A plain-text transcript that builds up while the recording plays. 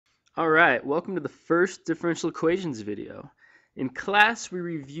Alright, welcome to the first differential equations video. In class we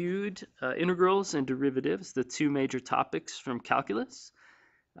reviewed integrals and derivatives, the two major topics from calculus.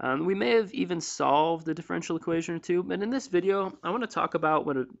 We may have even solved a differential equation or two, but in this video I want to talk about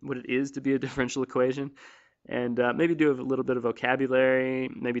what it is to be a differential equation and maybe do a little bit of vocabulary,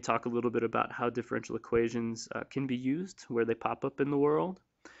 maybe talk a little bit about how differential equations can be used, where they pop up in the world.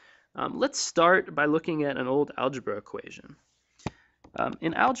 Let's start by looking at an old algebra equation.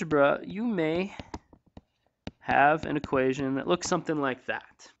 In algebra, you may have an equation that looks something like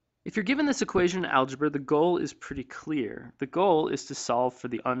that. If you're given this equation in algebra, the goal is pretty clear. The goal is to solve for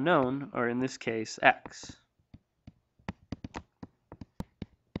the unknown, or in this case, x.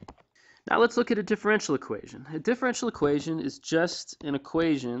 Now let's look at a differential equation. A differential equation is just an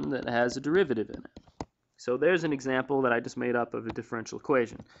equation that has a derivative in it. So there's an example that I just made up of a differential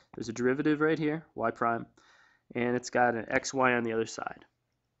equation. There's a derivative right here, y prime, and it's got an xy on the other side.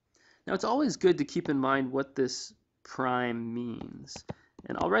 Now it's always good to keep in mind what this prime means,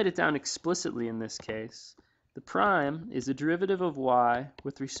 and I'll write it down explicitly in this case. The prime is the derivative of y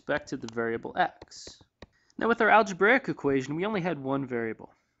with respect to the variable x. Now with our algebraic equation we only had one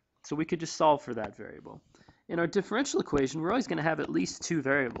variable, so we could just solve for that variable. In our differential equation we're always going to have at least two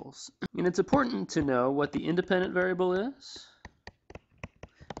variables, and it's important to know what the independent variable is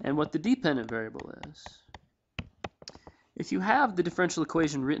and what the dependent variable is. If you have the differential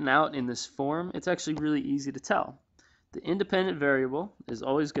equation written out in this form, it's actually really easy to tell. The independent variable is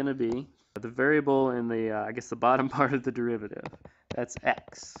always going to be the variable in the, the bottom part of the derivative. That's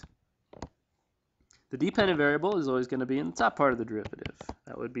x. The dependent variable is always going to be in the top part of the derivative.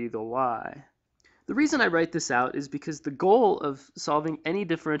 That would be the y. The reason I write this out is because the goal of solving any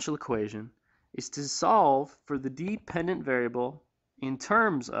differential equation is to solve for the dependent variable in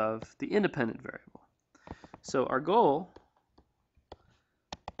terms of the independent variable. So our goal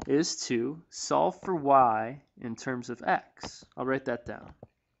is to solve for y in terms of x. I'll write that down.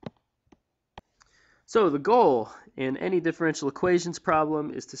 So the goal in any differential equations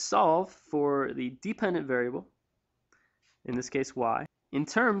problem is to solve for the dependent variable, in this case y, in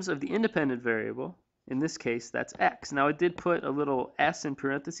terms of the independent variable, in this case that's x. Now I did put a little s in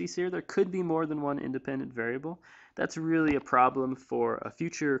parentheses here. There could be more than one independent variable. That's really a problem for a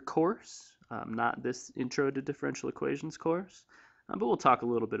future course, not this Intro to Differential Equations course. But we'll talk a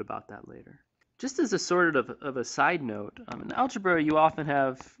little bit about that later. Just as a sort of a side note, in algebra you often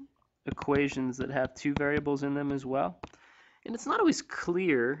have equations that have two variables in them as well. And it's not always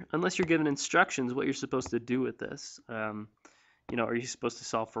clear, unless you're given instructions, what you're supposed to do with this. Are you supposed to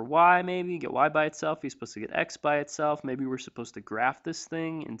solve for y maybe, get y by itself? Are you supposed to get x by itself? Maybe we're supposed to graph this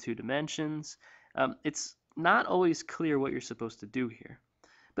thing in 2 dimensions. It's not always clear what you're supposed to do here.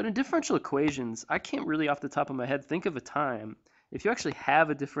 But in differential equations, I can't really off the top of my head think of a time if you actually have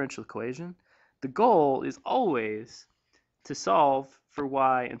a differential equation, the goal is always to solve for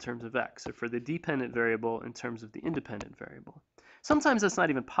y in terms of x, or for the dependent variable in terms of the independent variable. Sometimes that's not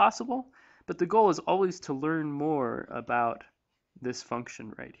even possible, but the goal is always to learn more about this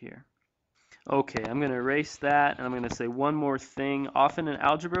function right here. Okay, I'm going to erase that, and I'm going to say one more thing. Often in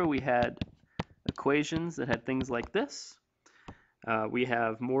algebra we had equations that had things like this. We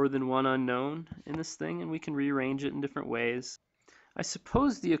have more than one unknown in this thing, and we can rearrange it in different ways. I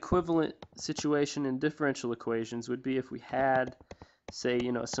suppose the equivalent situation in differential equations would be if we had,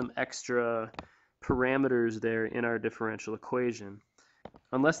 say, some extra parameters there in our differential equation.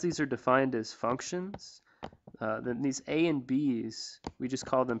 Unless these are defined as functions, then these a and b's, we just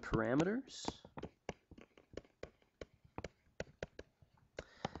call them parameters.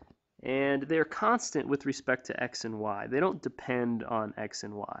 And they're constant with respect to x and y. They don't depend on x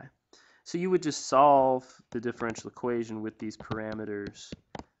and y. So you would just solve the differential equation with these parameters,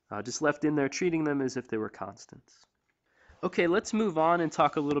 just left in there, treating them as if they were constants. Okay, let's move on and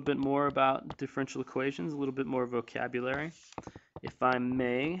talk a little bit more about differential equations, a little bit more vocabulary. If I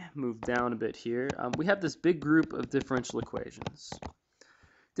may move down a bit here, we have this big group of differential equations.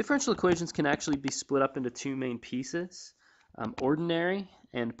 Differential equations can actually be split up into two main pieces, ordinary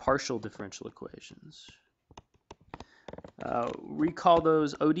and partial differential equations. We call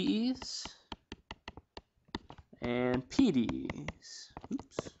those ODEs and PDEs.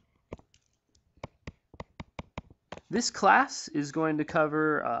 Oops. This class is going to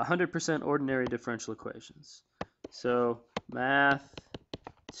cover 100% ordinary differential equations. So Math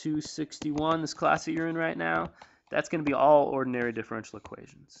 261, this class that you're in right now, that's going to be all ordinary differential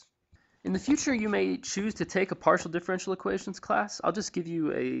equations. In the future, you may choose to take a partial differential equations class. I'll just give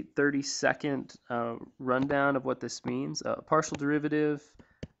you a 30-second rundown of what this means. A partial derivative,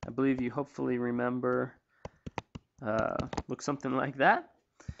 I believe you hopefully remember, looks something like that.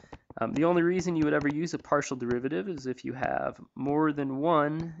 The only reason you would ever use a partial derivative is if you have more than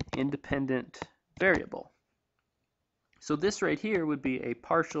one independent variable. So this right here would be a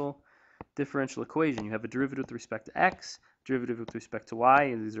partial differential equation. You have a derivative with respect to x, derivative with respect to y,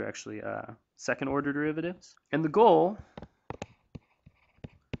 and these are actually second order derivatives. And the goal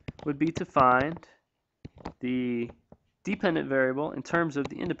would be to find the dependent variable in terms of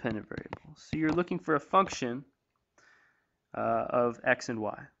the independent variable. So you're looking for a function of x and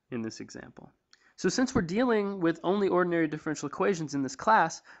y in this example. So since we're dealing with only ordinary differential equations in this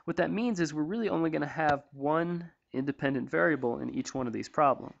class, what that means is we're really only going to have one independent variable in each one of these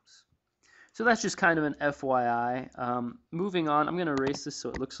problems. So that's just kind of an FYI. Moving on, I'm going to erase this so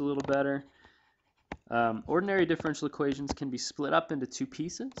it looks a little better. Ordinary differential equations can be split up into two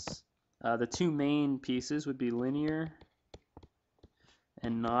pieces. The two main pieces would be linear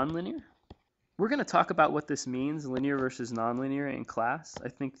and nonlinear. We're going to talk about what this means, linear versus nonlinear, in class. I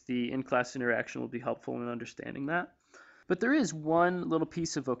think the in-class interaction will be helpful in understanding that. But there is one little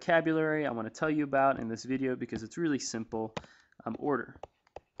piece of vocabulary I want to tell you about in this video because it's really simple. Order.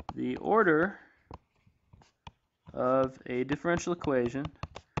 The order of a differential equation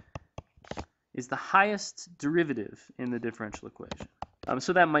is the highest derivative in the differential equation.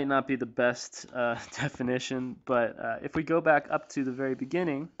 So that might not be the best definition, but if we go back up to the very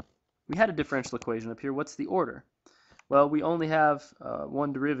beginning, we had a differential equation up here. What's the order? Well, we only have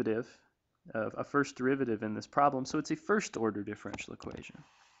one derivative, a first derivative in this problem, so it's a first order differential equation.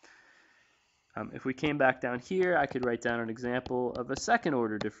 If we came back down here, I could write down an example of a second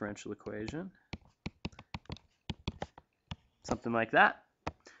order differential equation. Something like that.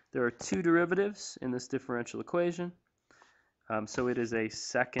 There are two derivatives in this differential equation, so it is a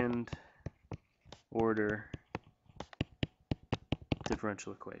second order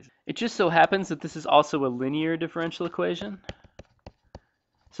differential equation. It just so happens that this is also a linear differential equation.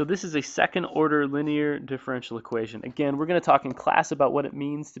 So this is a second order linear differential equation. Again, we're going to talk in class about what it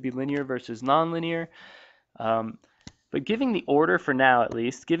means to be linear versus nonlinear. But giving the order for now, at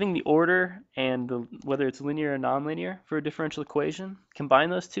least, giving the order and whether it's linear or nonlinear for a differential equation, combine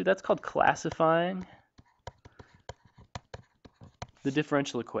those two, that's called classifying the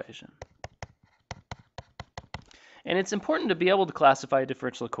differential equation. And it's important to be able to classify a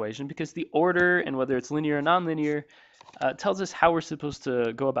differential equation because the order and whether it's linear or nonlinear tells us how we're supposed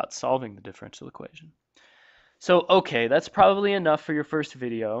to go about solving the differential equation. So, okay, that's probably enough for your first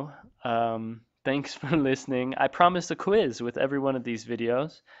video. Thanks for listening. I promised a quiz with every one of these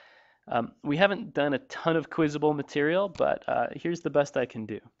videos. We haven't done a ton of quizzable material, but here's the best I can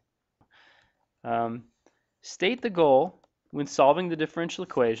do. State the goal when solving the differential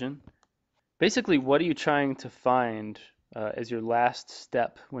equation. Basically, what are you trying to find as your last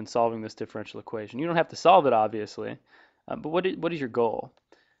step when solving this differential equation? You don't have to solve it, obviously, but what is your goal?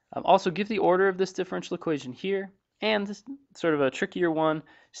 Also, give the order of this differential equation here, and this sort of a trickier one,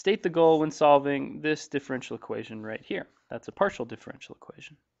 state the goal when solving this differential equation right here. That's a partial differential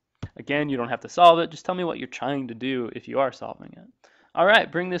equation. Again, you don't have to solve it, just tell me what you're trying to do if you are solving it. All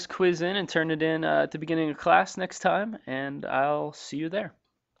right, bring this quiz in and turn it in at the beginning of class next time, and I'll see you there.